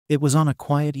It was on a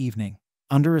quiet evening,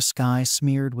 under a sky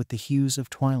smeared with the hues of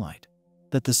twilight,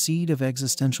 that the seed of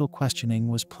existential questioning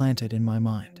was planted in my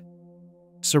mind.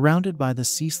 Surrounded by the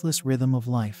ceaseless rhythm of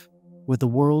life, with the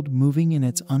world moving in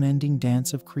its unending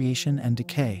dance of creation and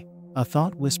decay, a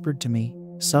thought whispered to me,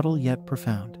 subtle yet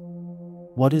profound.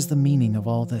 What is the meaning of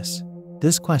all this?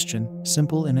 This question,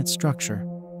 simple in its structure,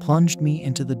 plunged me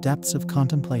into the depths of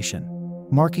contemplation,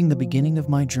 marking the beginning of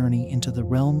my journey into the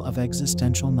realm of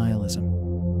existential nihilism.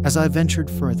 As I ventured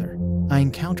further, I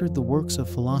encountered the works of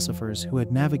philosophers who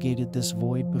had navigated this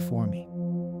void before me.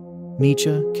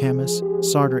 Nietzsche, Camus,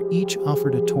 Sartre each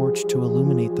offered a torch to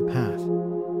illuminate the path,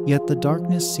 yet the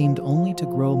darkness seemed only to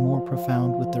grow more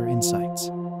profound with their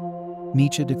insights.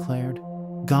 Nietzsche declared,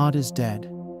 "God is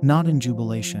dead, not in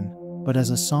jubilation, but as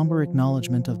a somber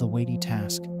acknowledgement of the weighty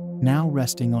task, now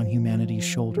resting on humanity's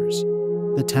shoulders,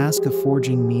 the task of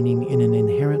forging meaning in an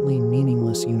inherently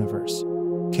meaningless universe."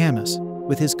 Camus,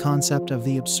 with his concept of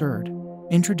the absurd,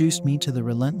 introduced me to the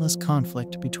relentless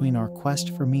conflict between our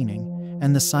quest for meaning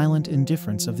and the silent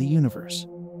indifference of the universe.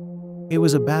 It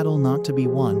was a battle not to be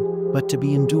won, but to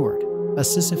be endured, a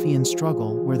Sisyphean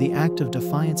struggle where the act of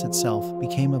defiance itself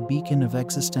became a beacon of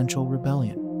existential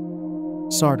rebellion.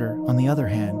 Sartre, on the other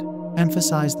hand,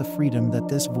 emphasized the freedom that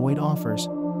this void offers,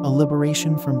 a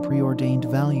liberation from preordained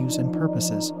values and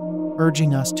purposes,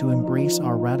 urging us to embrace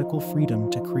our radical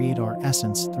freedom to create our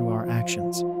essence through our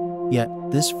actions. Yet,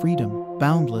 this freedom,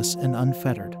 boundless and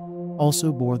unfettered,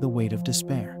 also bore the weight of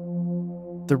despair.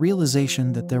 The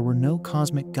realization that there were no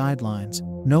cosmic guidelines,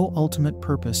 no ultimate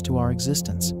purpose to our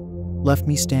existence, left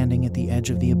me standing at the edge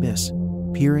of the abyss,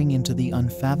 peering into the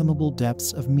unfathomable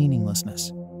depths of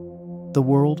meaninglessness. The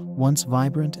world, once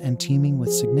vibrant and teeming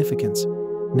with significance,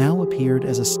 now appeared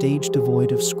as a stage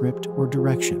devoid of script or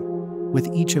direction, with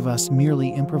each of us merely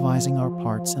improvising our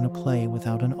parts in a play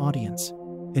without an audience.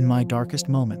 In my darkest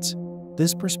moments,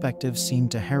 this perspective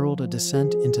seemed to herald a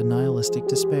descent into nihilistic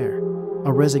despair,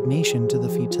 a resignation to the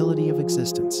futility of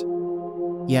existence.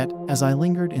 Yet, as I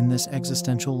lingered in this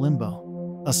existential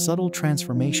limbo, a subtle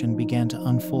transformation began to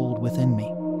unfold within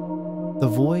me. The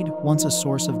void, once a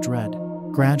source of dread,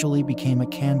 gradually became a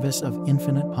canvas of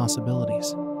infinite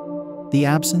possibilities. The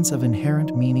absence of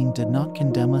inherent meaning did not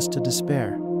condemn us to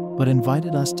despair, but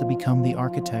invited us to become the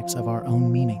architects of our own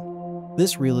meaning.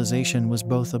 This realization was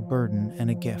both a burden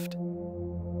and a gift.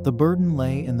 The burden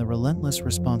lay in the relentless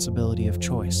responsibility of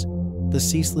choice, the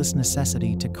ceaseless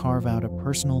necessity to carve out a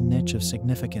personal niche of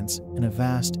significance in a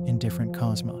vast, indifferent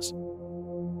cosmos.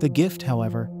 The gift,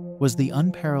 however, was the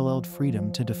unparalleled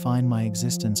freedom to define my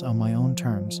existence on my own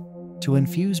terms, to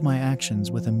infuse my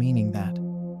actions with a meaning that,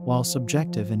 while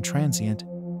subjective and transient,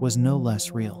 was no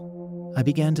less real. I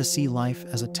began to see life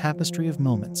as a tapestry of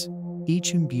moments,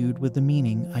 each imbued with the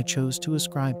meaning I chose to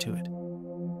ascribe to it.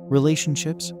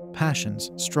 Relationships, passions,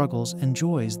 struggles, and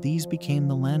joys, these became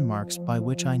the landmarks by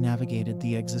which I navigated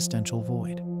the existential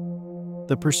void.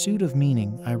 The pursuit of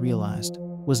meaning, I realized,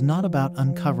 was not about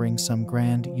uncovering some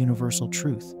grand universal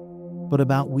truth, but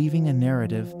about weaving a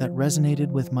narrative that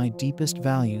resonated with my deepest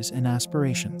values and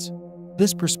aspirations.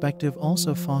 This perspective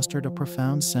also fostered a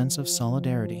profound sense of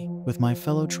solidarity with my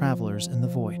fellow travelers in the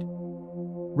void.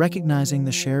 Recognizing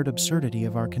the shared absurdity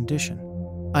of our condition,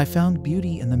 I found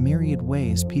beauty in the myriad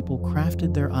ways people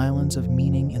crafted their islands of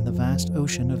meaning in the vast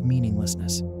ocean of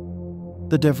meaninglessness.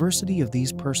 The diversity of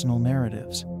these personal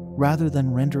narratives, rather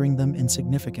than rendering them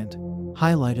insignificant,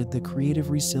 highlighted the creative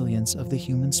resilience of the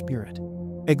human spirit.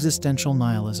 Existential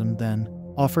nihilism, then,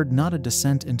 offered not a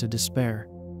descent into despair,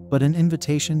 but an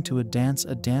invitation to a dance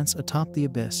atop the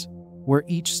abyss, where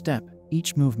each step,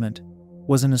 each movement,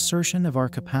 was an assertion of our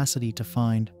capacity to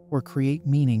find or create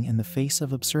meaning in the face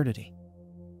of absurdity.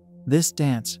 This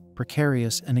dance,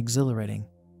 precarious and exhilarating,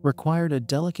 required a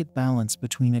delicate balance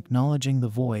between acknowledging the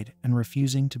void and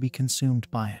refusing to be consumed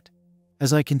by it.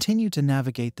 As I continue to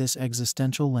navigate this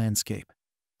existential landscape,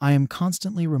 I am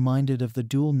constantly reminded of the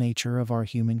dual nature of our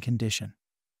human condition: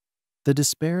 the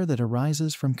despair that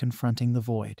arises from confronting the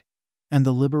void, and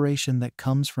the liberation that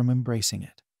comes from embracing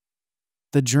it.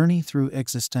 The journey through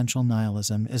existential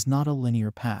nihilism is not a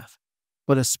linear path,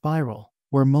 but a spiral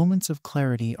where moments of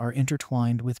clarity are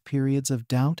intertwined with periods of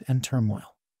doubt and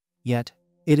turmoil. Yet,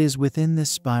 it is within this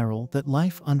spiral that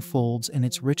life unfolds in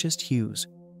its richest hues,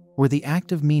 where the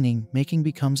act of meaning-making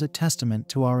becomes a testament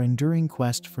to our enduring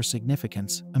quest for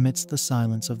significance amidst the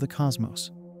silence of the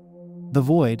cosmos. The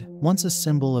void, once a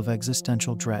symbol of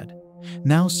existential dread,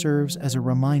 now serves as a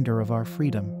reminder of our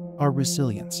freedom, our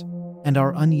resilience, and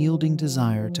our unyielding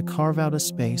desire to carve out a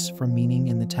space for meaning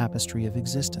in the tapestry of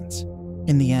existence.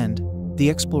 In the end, the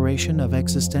exploration of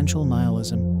existential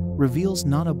nihilism reveals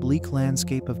not a bleak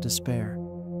landscape of despair,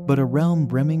 but a realm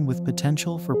brimming with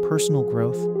potential for personal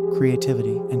growth,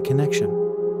 creativity, and connection.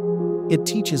 It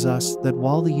teaches us that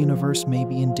while the universe may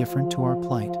be indifferent to our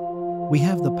plight, we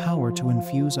have the power to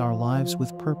infuse our lives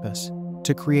with purpose,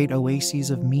 to create oases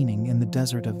of meaning in the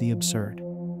desert of the absurd.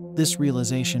 This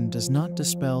realization does not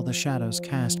dispel the shadows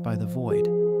cast by the void,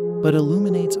 but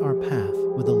illuminates our path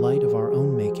with the light of our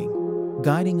own making,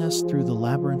 guiding us through the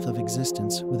labyrinth of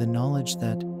existence with a knowledge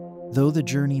that, though the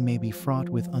journey may be fraught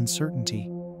with uncertainty,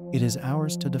 it is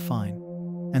ours to define.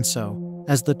 And so,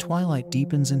 as the twilight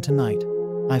deepens into night,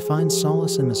 I find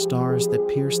solace in the stars that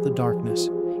pierce the darkness,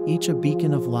 each a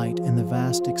beacon of light in the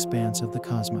vast expanse of the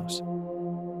cosmos.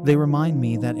 They remind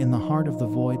me that in the heart of the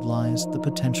void lies the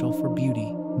potential for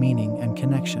beauty, meaning, and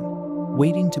connection,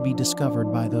 waiting to be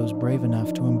discovered by those brave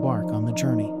enough to embark on the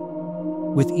journey.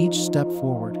 With each step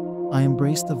forward, I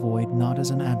embrace the void not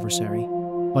as an adversary,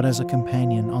 but as a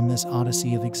companion on this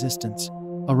odyssey of existence,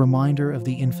 a reminder of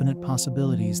the infinite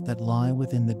possibilities that lie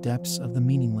within the depths of the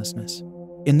meaninglessness.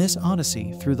 In this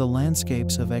odyssey through the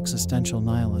landscapes of existential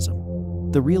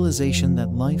nihilism, the realization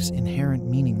that life's inherent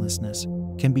meaninglessness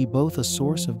can be both a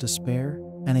source of despair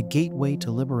and a gateway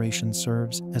to liberation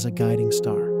serves as a guiding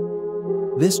star.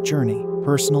 This journey,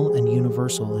 personal and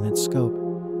universal in its scope,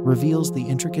 reveals the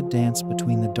intricate dance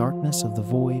between the darkness of the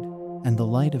void and the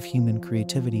light of human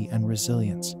creativity and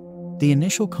resilience. The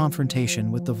initial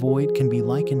confrontation with the void can be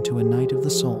likened to a night of the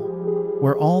soul,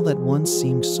 where all that once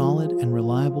seemed solid and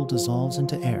reliable dissolves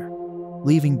into air,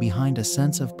 leaving behind a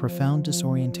sense of profound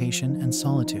disorientation and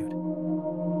solitude.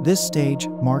 This stage,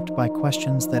 marked by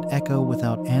questions that echo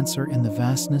without answer in the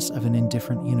vastness of an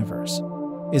indifferent universe,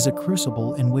 is a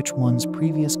crucible in which one's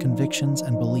previous convictions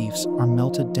and beliefs are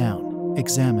melted down,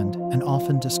 examined, and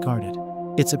often discarded.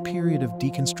 It's a period of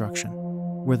deconstruction,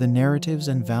 where the narratives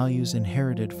and values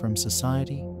inherited from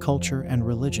society, culture, and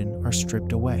religion are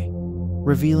stripped away,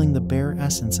 revealing the bare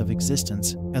essence of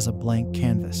existence as a blank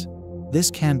canvas.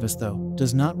 This canvas, though,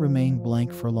 does not remain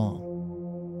blank for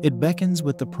long. It beckons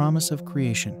with the promise of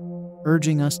creation,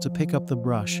 urging us to pick up the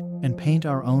brush and paint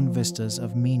our own vistas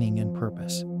of meaning and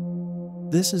purpose.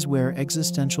 This is where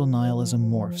existential nihilism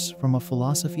morphs from a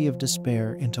philosophy of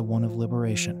despair into one of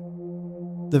liberation.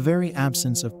 The very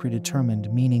absence of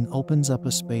predetermined meaning opens up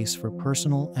a space for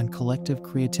personal and collective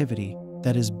creativity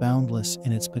that is boundless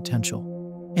in its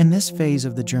potential. In this phase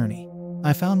of the journey,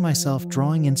 I found myself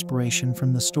drawing inspiration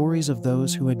from the stories of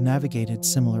those who had navigated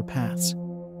similar paths.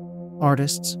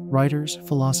 Artists, writers,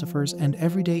 philosophers, and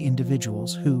everyday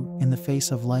individuals who, in the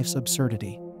face of life's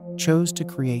absurdity, chose to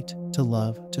create, to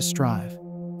love, to strive,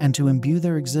 and to imbue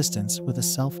their existence with a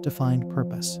self-defined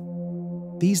purpose.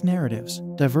 These narratives,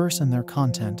 diverse in their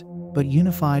content, but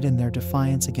unified in their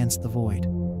defiance against the void,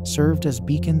 served as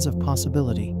beacons of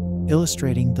possibility,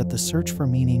 illustrating that the search for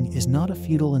meaning is not a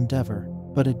futile endeavor,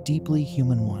 but a deeply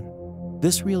human one.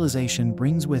 This realization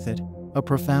brings with it a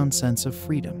profound sense of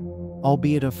freedom,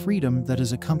 albeit a freedom that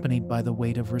is accompanied by the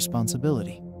weight of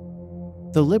responsibility.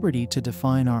 The liberty to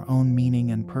define our own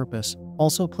meaning and purpose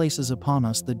also places upon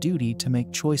us the duty to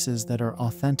make choices that are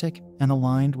authentic and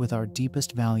aligned with our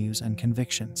deepest values and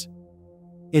convictions.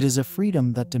 It is a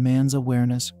freedom that demands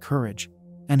awareness, courage,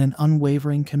 and an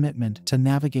unwavering commitment to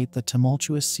navigate the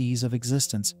tumultuous seas of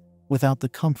existence without the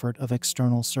comfort of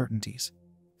external certainties.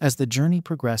 As the journey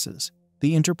progresses,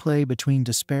 the interplay between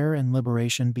despair and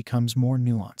liberation becomes more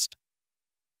nuanced.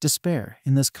 Despair,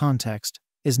 in this context,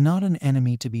 is not an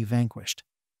enemy to be vanquished,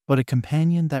 but a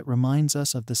companion that reminds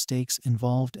us of the stakes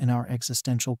involved in our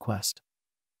existential quest.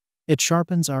 It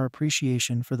sharpens our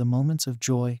appreciation for the moments of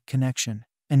joy, connection,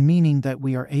 and meaning that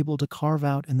we are able to carve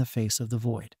out in the face of the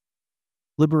void.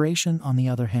 Liberation, on the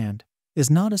other hand, is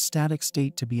not a static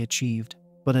state to be achieved,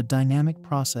 but a dynamic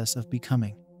process of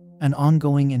becoming, an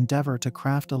ongoing endeavor to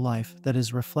craft a life that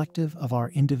is reflective of our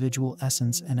individual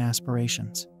essence and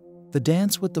aspirations. The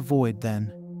dance with the void,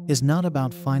 then, is not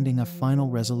about finding a final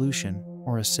resolution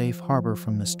or a safe harbor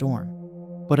from the storm,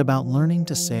 but about learning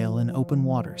to sail in open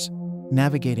waters,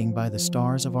 navigating by the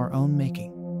stars of our own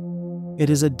making. It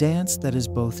is a dance that is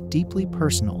both deeply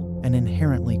personal and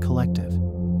inherently collective,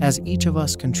 as each of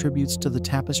us contributes to the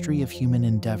tapestry of human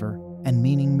endeavor and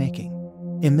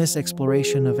meaning-making. In this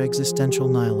exploration of existential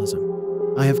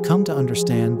nihilism, I have come to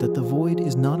understand that the void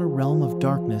is not a realm of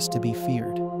darkness to be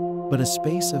feared, but a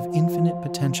space of infinite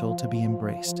potential to be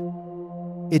embraced.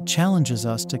 It challenges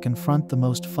us to confront the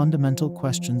most fundamental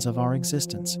questions of our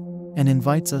existence and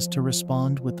invites us to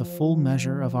respond with the full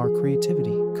measure of our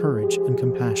creativity, courage, and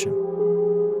compassion.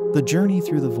 The journey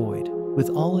through the void, with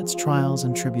all its trials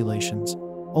and tribulations,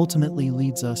 ultimately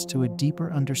leads us to a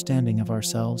deeper understanding of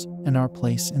ourselves and our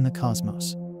place in the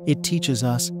cosmos. It teaches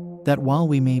us That while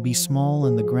we may be small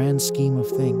in the grand scheme of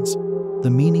things,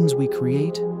 the meanings we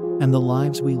create and the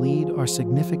lives we lead are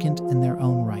significant in their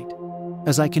own right.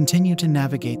 As I continue to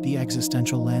navigate the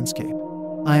existential landscape,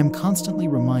 I am constantly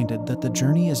reminded that the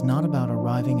journey is not about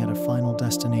arriving at a final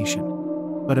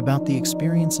destination, but about the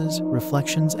experiences,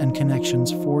 reflections, and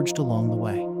connections forged along the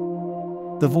way.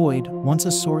 The void, once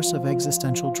a source of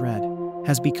existential dread,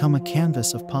 has become a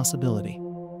canvas of possibility,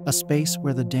 a space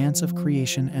where the dance of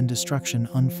creation and destruction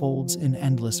unfolds in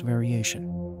endless variation.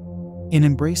 In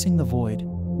embracing the void,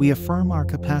 we affirm our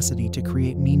capacity to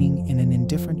create meaning in an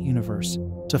indifferent universe,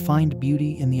 to find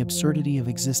beauty in the absurdity of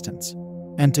existence,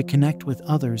 and to connect with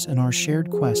others in our shared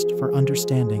quest for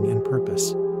understanding and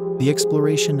purpose. The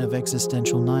exploration of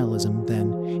existential nihilism,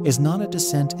 then, is not a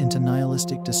descent into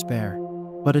nihilistic despair,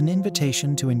 but an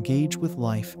invitation to engage with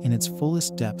life in its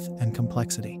fullest depth and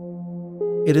complexity.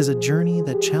 It is a journey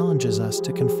that challenges us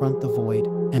to confront the void,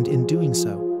 and in doing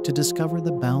so, to discover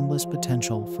the boundless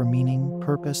potential for meaning,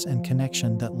 purpose, and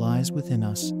connection that lies within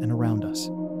us and around us.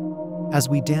 As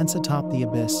we dance atop the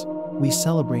abyss, we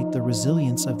celebrate the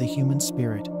resilience of the human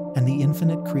spirit and the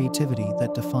infinite creativity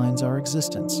that defines our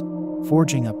existence,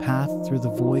 forging a path through the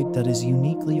void that is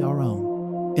uniquely our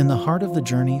own. In the heart of the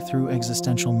journey through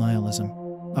existential nihilism,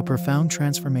 a profound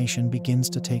transformation begins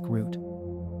to take root.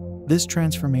 This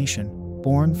transformation,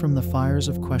 born from the fires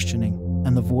of questioning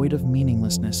and the void of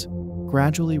meaninglessness,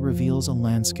 gradually reveals a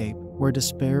landscape where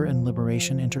despair and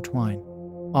liberation intertwine,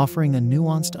 offering a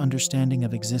nuanced understanding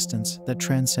of existence that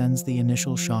transcends the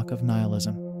initial shock of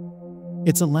nihilism.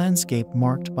 It's a landscape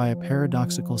marked by a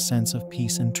paradoxical sense of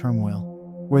peace and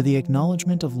turmoil, where the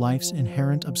acknowledgement of life's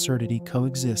inherent absurdity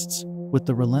coexists with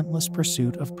the relentless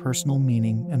pursuit of personal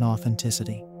meaning and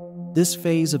authenticity. This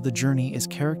phase of the journey is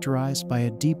characterized by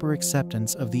a deeper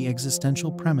acceptance of the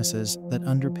existential premises that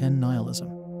underpin nihilism.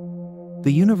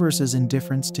 The universe's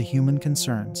indifference to human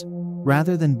concerns,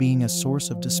 rather than being a source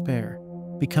of despair,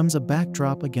 becomes a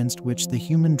backdrop against which the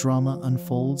human drama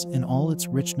unfolds in all its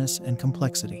richness and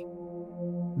complexity.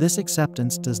 This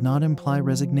acceptance does not imply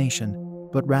resignation,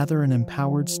 but rather an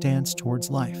empowered stance towards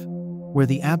life, where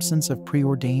the absence of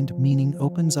preordained meaning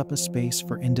opens up a space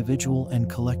for individual and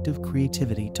collective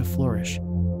creativity to flourish.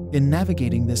 In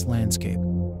navigating this landscape,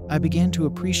 I began to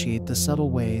appreciate the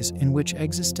subtle ways in which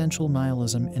existential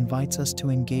nihilism invites us to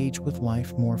engage with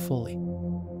life more fully.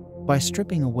 By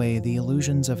stripping away the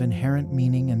illusions of inherent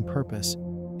meaning and purpose,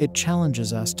 it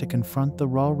challenges us to confront the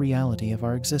raw reality of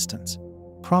our existence,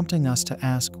 prompting us to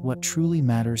ask what truly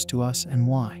matters to us and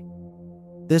why.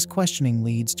 This questioning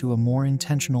leads to a more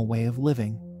intentional way of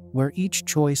living, where each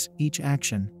choice, each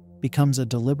action, becomes a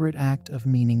deliberate act of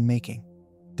meaning-making.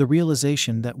 The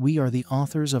realization that we are the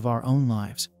authors of our own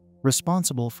lives,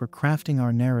 responsible for crafting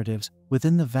our narratives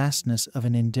within the vastness of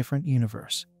an indifferent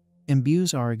universe,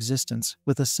 imbues our existence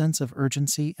with a sense of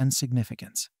urgency and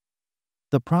significance.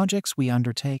 The projects we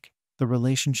undertake, the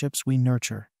relationships we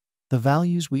nurture, the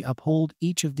values we uphold,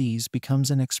 each of these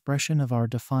becomes an expression of our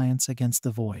defiance against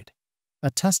the void, a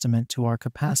testament to our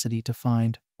capacity to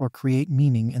find or create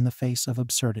meaning in the face of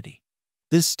absurdity.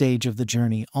 This stage of the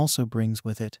journey also brings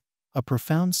with it a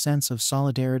profound sense of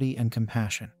solidarity and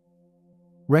compassion.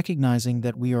 Recognizing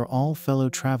that we are all fellow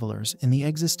travelers in the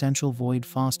existential void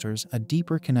fosters a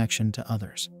deeper connection to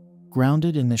others,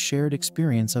 grounded in the shared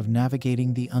experience of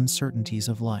navigating the uncertainties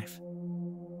of life.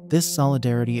 This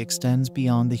solidarity extends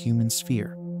beyond the human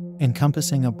sphere,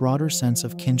 encompassing a broader sense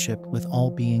of kinship with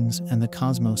all beings and the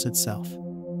cosmos itself,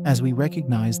 as we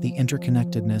recognize the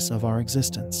interconnectedness of our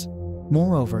existence.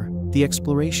 Moreover, the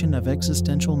exploration of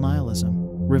existential nihilism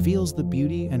reveals the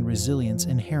beauty and resilience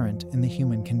inherent in the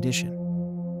human condition.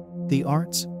 The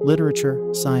arts,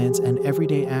 literature, science, and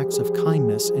everyday acts of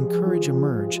kindness encourage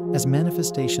emerge as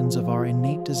manifestations of our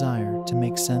innate desire to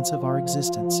make sense of our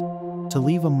existence, to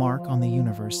leave a mark on the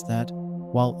universe that,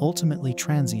 while ultimately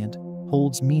transient,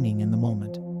 holds meaning in the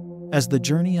moment. As the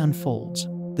journey unfolds,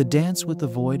 the dance with the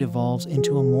void evolves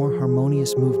into a more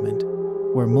harmonious movement,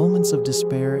 where moments of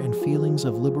despair and feelings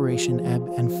of liberation ebb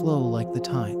and flow like the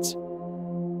tides.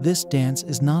 This dance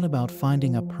is not about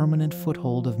finding a permanent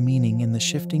foothold of meaning in the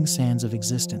shifting sands of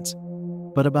existence,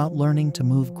 but about learning to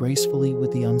move gracefully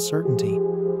with the uncertainty,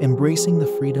 embracing the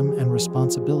freedom and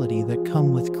responsibility that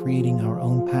come with creating our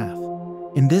own path.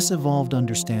 In this evolved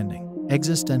understanding,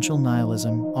 existential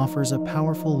nihilism offers a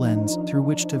powerful lens through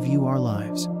which to view our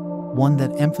lives, one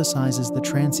that emphasizes the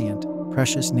transient,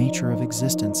 precious nature of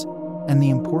existence and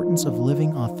the importance of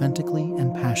living authentically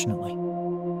and passionately.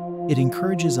 It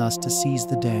encourages us to seize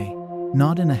the day,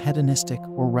 not in a hedonistic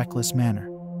or reckless manner,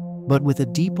 but with a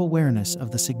deep awareness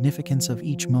of the significance of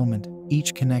each moment,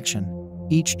 each connection,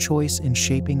 each choice in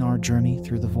shaping our journey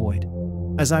through the void.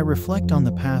 As I reflect on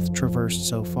the path traversed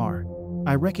so far,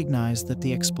 I recognize that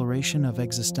the exploration of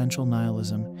existential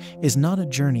nihilism is not a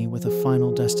journey with a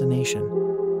final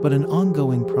destination, but an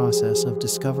ongoing process of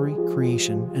discovery,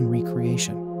 creation, and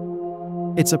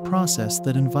recreation. It's a process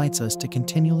that invites us to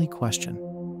continually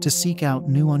question, to seek out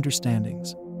new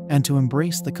understandings, and to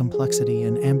embrace the complexity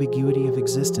and ambiguity of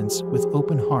existence with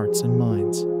open hearts and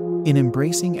minds. In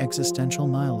embracing existential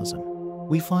nihilism,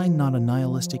 we find not a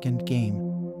nihilistic endgame,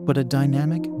 but a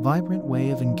dynamic, vibrant way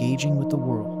of engaging with the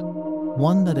world,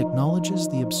 one that acknowledges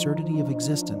the absurdity of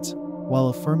existence while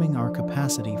affirming our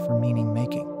capacity for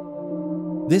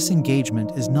meaning-making. This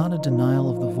engagement is not a denial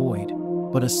of the void,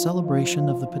 but a celebration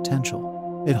of the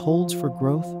potential it holds for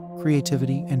growth,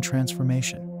 creativity, and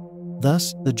transformation.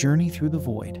 Thus, the journey through the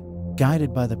void,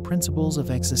 guided by the principles of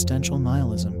existential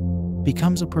nihilism,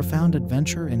 becomes a profound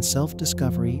adventure in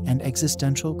self-discovery and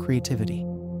existential creativity.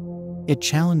 It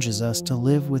challenges us to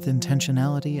live with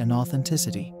intentionality and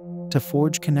authenticity, to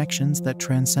forge connections that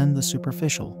transcend the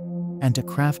superficial, and to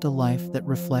craft a life that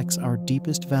reflects our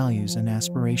deepest values and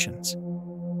aspirations.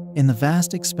 In the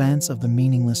vast expanse of the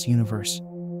meaningless universe,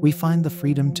 we find the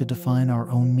freedom to define our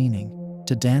own meaning,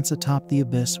 to dance atop the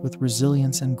abyss with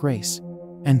resilience and grace,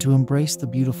 and to embrace the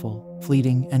beautiful,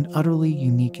 fleeting, and utterly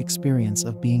unique experience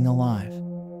of being alive.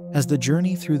 As the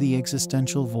journey through the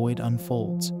existential void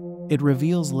unfolds, it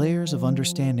reveals layers of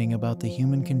understanding about the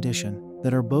human condition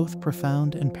that are both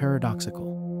profound and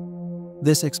paradoxical.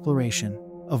 This exploration,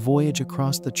 a voyage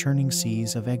across the churning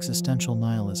seas of existential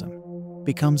nihilism,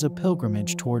 becomes a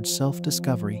pilgrimage towards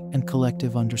self-discovery and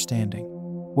collective understanding,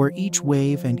 where each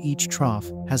wave and each trough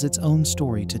has its own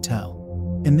story to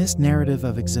tell. In this narrative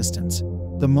of existence,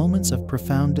 the moments of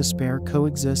profound despair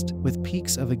coexist with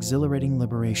peaks of exhilarating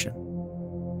liberation.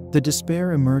 The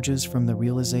despair emerges from the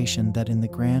realization that in the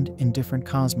grand, indifferent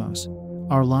cosmos,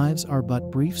 our lives are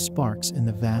but brief sparks in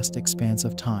the vast expanse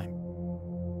of time.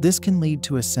 This can lead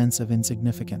to a sense of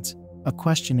insignificance, a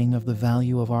questioning of the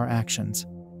value of our actions,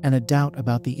 and a doubt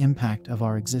about the impact of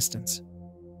our existence.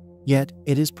 Yet,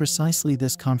 it is precisely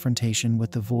this confrontation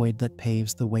with the void that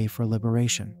paves the way for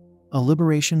liberation, a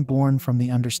liberation born from the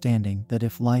understanding that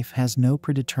if life has no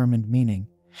predetermined meaning,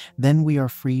 then we are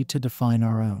free to define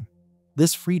our own.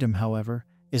 This freedom, however,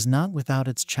 is not without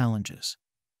its challenges.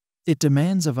 It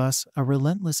demands of us a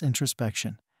relentless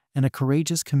introspection and a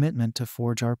courageous commitment to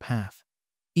forge our path,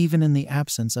 even in the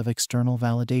absence of external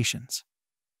validations.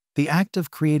 The act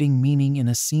of creating meaning in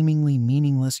a seemingly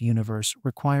meaningless universe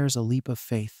requires a leap of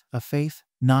faith, a faith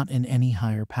not in any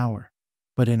higher power,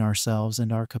 but in ourselves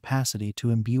and our capacity to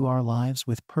imbue our lives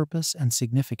with purpose and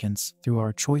significance through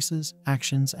our choices,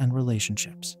 actions, and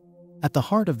relationships. At the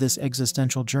heart of this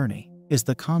existential journey is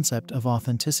the concept of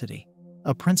authenticity,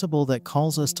 a principle that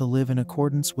calls us to live in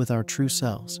accordance with our true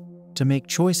selves, to make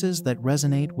choices that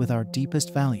resonate with our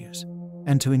deepest values,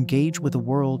 and to engage with the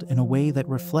world in a way that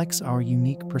reflects our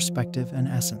unique perspective and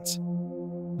essence.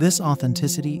 This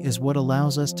authenticity is what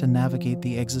allows us to navigate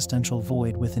the existential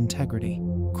void with integrity,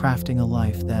 crafting a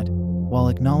life that, while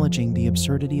acknowledging the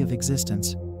absurdity of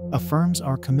existence, affirms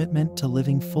our commitment to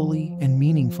living fully and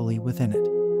meaningfully within it.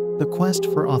 The quest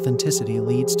for authenticity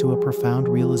leads to a profound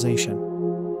realization: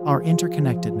 our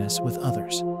interconnectedness with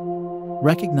others.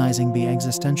 Recognizing the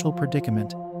existential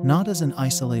predicament not as an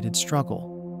isolated struggle,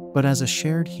 but as a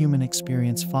shared human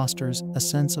experience fosters a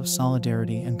sense of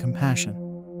solidarity and compassion.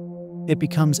 It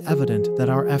becomes evident that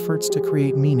our efforts to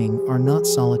create meaning are not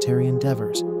solitary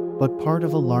endeavors, but part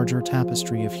of a larger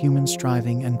tapestry of human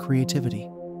striving and creativity.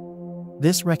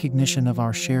 This recognition of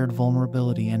our shared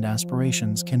vulnerability and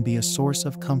aspirations can be a source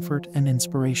of comfort and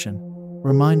inspiration,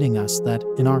 reminding us that,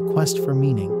 in our quest for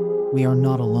meaning, we are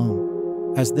not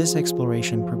alone. As this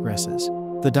exploration progresses,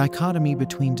 the dichotomy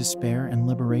between despair and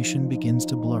liberation begins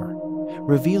to blur,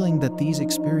 revealing that these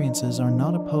experiences are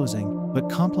not opposing but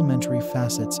complementary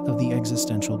facets of the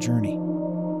existential journey.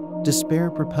 Despair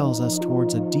propels us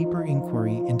towards a deeper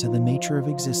inquiry into the nature of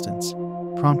existence,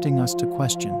 prompting us to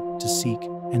question, to seek,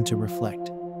 and to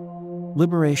reflect.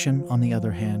 Liberation, on the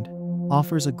other hand,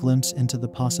 offers a glimpse into the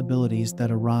possibilities that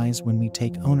arise when we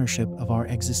take ownership of our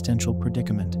existential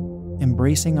predicament,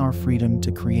 embracing our freedom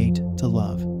to create, to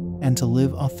love, and to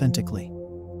live authentically.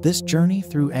 This journey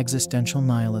through existential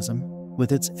nihilism,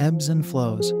 with its ebbs and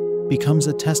flows, becomes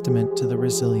a testament to the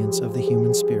resilience of the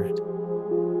human spirit.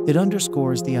 It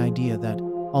underscores the idea that,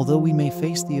 although we may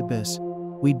face the abyss,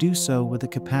 we do so with the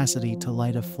capacity to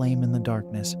light a flame in the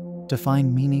darkness, to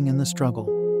find meaning in the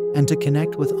struggle, and to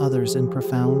connect with others in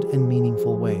profound and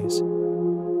meaningful ways.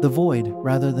 The void,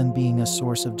 rather than being a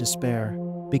source of despair,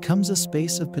 becomes a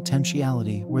space of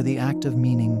potentiality where the act of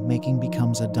meaning-making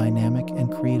becomes a dynamic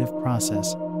and creative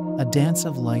process, a dance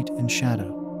of light and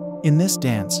shadow. In this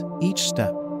dance, each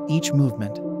step, each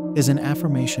movement, is an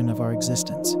affirmation of our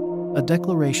existence, a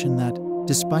declaration that,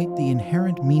 despite the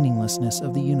inherent meaninglessness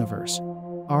of the universe,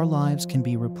 our lives can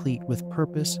be replete with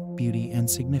purpose, beauty, and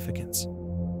significance.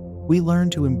 We learn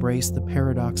to embrace the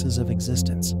paradoxes of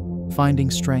existence, finding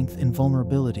strength in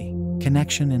vulnerability,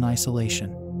 connection in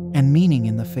isolation, and meaning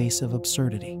in the face of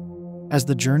absurdity. As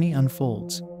the journey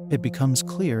unfolds, it becomes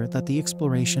clear that the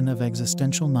exploration of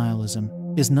existential nihilism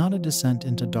is not a descent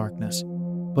into darkness,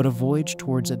 but a voyage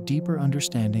towards a deeper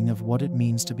understanding of what it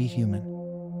means to be human.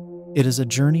 It is a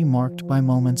journey marked by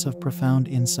moments of profound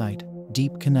insight,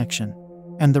 deep connection,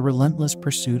 and the relentless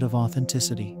pursuit of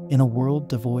authenticity in a world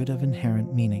devoid of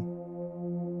inherent meaning.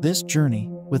 This journey,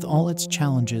 with all its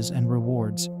challenges and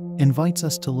rewards, invites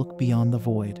us to look beyond the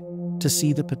void, to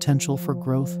see the potential for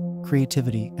growth,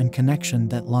 creativity, and connection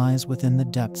that lies within the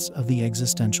depths of the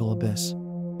existential abyss.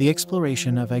 The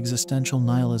exploration of existential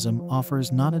nihilism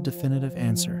offers not a definitive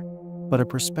answer, but a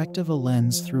perspective, a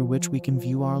lens through which we can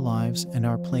view our lives and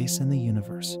our place in the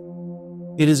universe.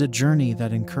 It is a journey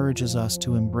that encourages us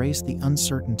to embrace the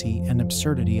uncertainty and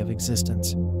absurdity of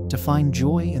existence, to find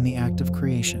joy in the act of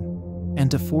creation,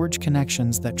 and to forge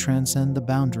connections that transcend the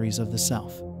boundaries of the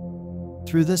self.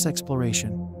 Through this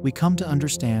exploration, we come to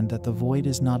understand that the void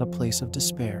is not a place of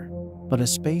despair, but a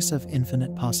space of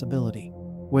infinite possibility,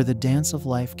 where the dance of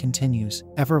life continues,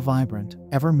 ever vibrant,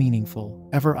 ever meaningful,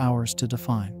 ever ours to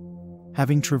define.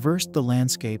 Having traversed the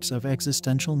landscapes of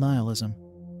existential nihilism,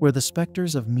 where the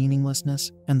specters of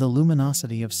meaninglessness and the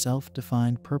luminosity of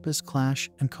self-defined purpose clash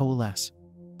and coalesce,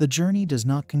 the journey does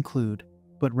not conclude,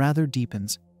 but rather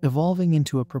deepens, evolving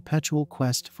into a perpetual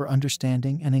quest for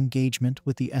understanding and engagement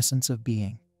with the essence of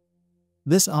being.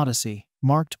 This odyssey,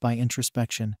 marked by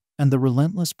introspection and the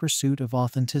relentless pursuit of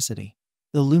authenticity,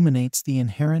 illuminates the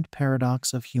inherent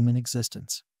paradox of human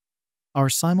existence, our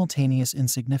simultaneous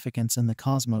insignificance in the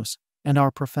cosmos and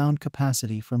our profound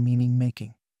capacity for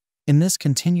meaning-making. In this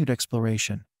continued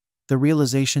exploration, the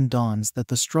realization dawns that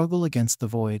the struggle against the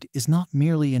void is not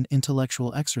merely an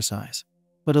intellectual exercise,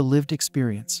 but a lived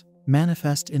experience,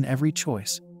 manifest in every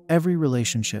choice, every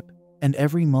relationship, and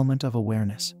every moment of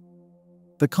awareness.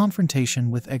 The confrontation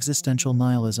with existential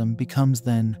nihilism becomes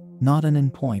then not an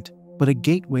endpoint, but a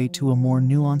gateway to a more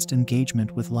nuanced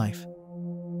engagement with life.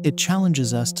 It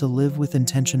challenges us to live with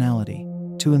intentionality,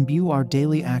 to imbue our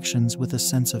daily actions with a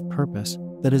sense of purpose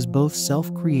that is both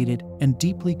self-created and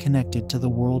deeply connected to the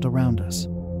world around us.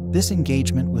 This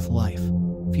engagement with life,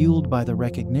 fueled by the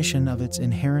recognition of its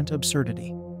inherent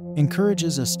absurdity,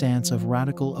 encourages a stance of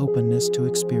radical openness to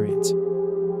experience.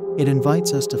 It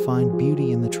invites us to find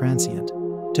beauty in the transient,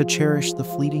 to cherish the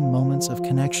fleeting moments of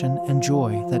connection and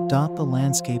joy that dot the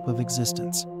landscape of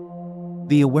existence.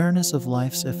 The awareness of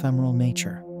life's ephemeral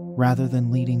nature, rather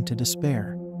than leading to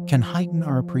despair, can heighten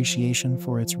our appreciation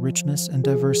for its richness and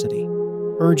diversity,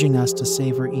 urging us to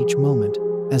savor each moment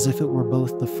as if it were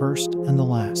both the first and the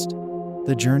last.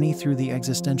 The journey through the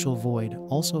existential void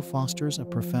also fosters a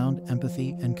profound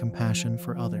empathy and compassion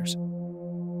for others.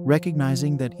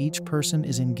 Recognizing that each person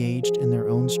is engaged in their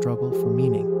own struggle for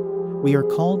meaning, we are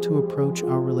called to approach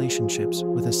our relationships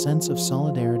with a sense of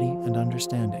solidarity and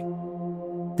understanding.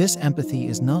 This empathy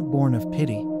is not born of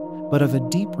pity, but of a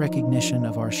deep recognition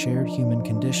of our shared human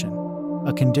condition,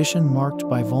 a condition marked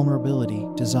by vulnerability,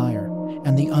 desire,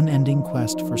 and the unending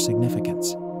quest for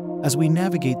significance. As we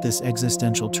navigate this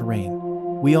existential terrain,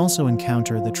 we also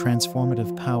encounter the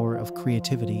transformative power of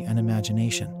creativity and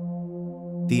imagination.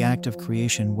 The act of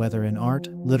creation, whether in art,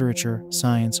 literature,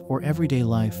 science, or everyday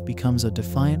life, becomes a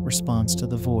defiant response to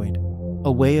the void,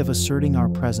 a way of asserting our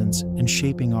presence and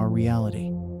shaping our reality.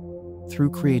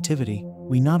 Through creativity,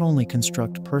 we not only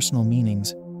construct personal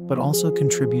meanings, but also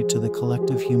contribute to the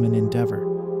collective human endeavor,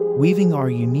 weaving our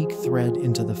unique thread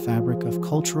into the fabric of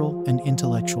cultural and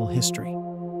intellectual history.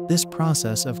 This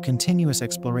process of continuous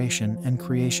exploration and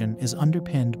creation is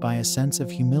underpinned by a sense of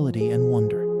humility and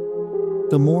wonder.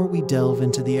 The more we delve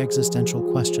into the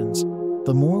existential questions,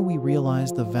 the more we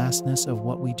realize the vastness of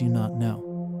what we do not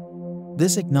know.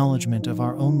 This acknowledgement of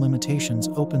our own limitations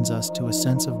opens us to a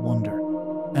sense of wonder,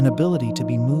 an ability to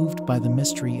be moved by the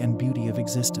mystery and beauty of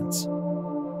existence.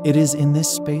 It is in this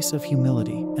space of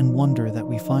humility and wonder that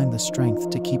we find the strength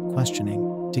to keep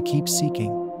questioning, to keep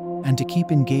seeking, and to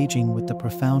keep engaging with the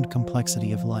profound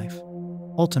complexity of life.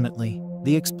 Ultimately,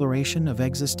 the exploration of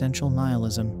existential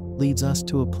nihilism leads us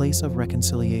to a place of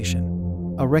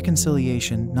reconciliation. A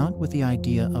reconciliation not with the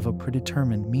idea of a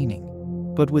predetermined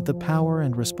meaning, but with the power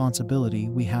and responsibility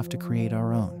we have to create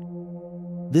our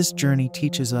own. This journey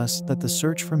teaches us that the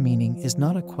search for meaning is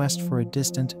not a quest for a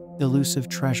distant, elusive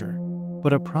treasure,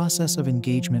 but a process of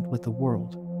engagement with the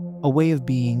world, a way of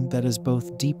being that is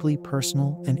both deeply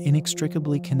personal and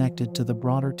inextricably connected to the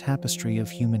broader tapestry of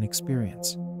human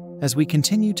experience. As we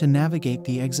continue to navigate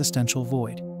the existential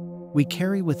void, we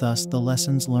carry with us the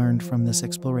lessons learned from this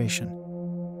exploration.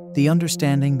 The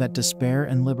understanding that despair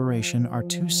and liberation are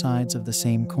two sides of the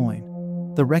same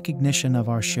coin, the recognition of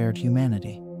our shared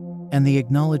humanity, and the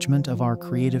acknowledgement of our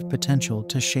creative potential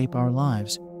to shape our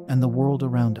lives and the world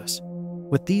around us.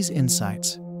 With these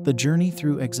insights, the journey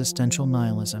through existential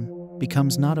nihilism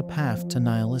becomes not a path to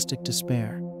nihilistic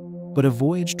despair, but a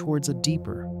voyage towards a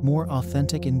deeper, more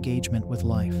authentic engagement with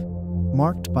life,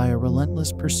 marked by a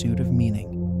relentless pursuit of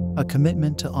meaning, a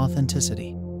commitment to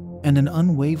authenticity, and an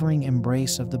unwavering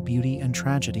embrace of the beauty and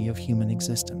tragedy of human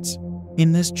existence.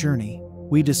 In this journey,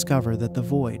 we discover that the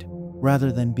void,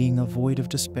 rather than being a void of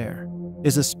despair,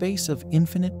 is a space of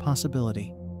infinite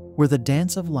possibility, where the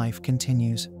dance of life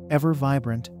continues, ever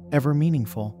vibrant, ever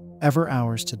meaningful, ever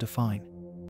ours to define.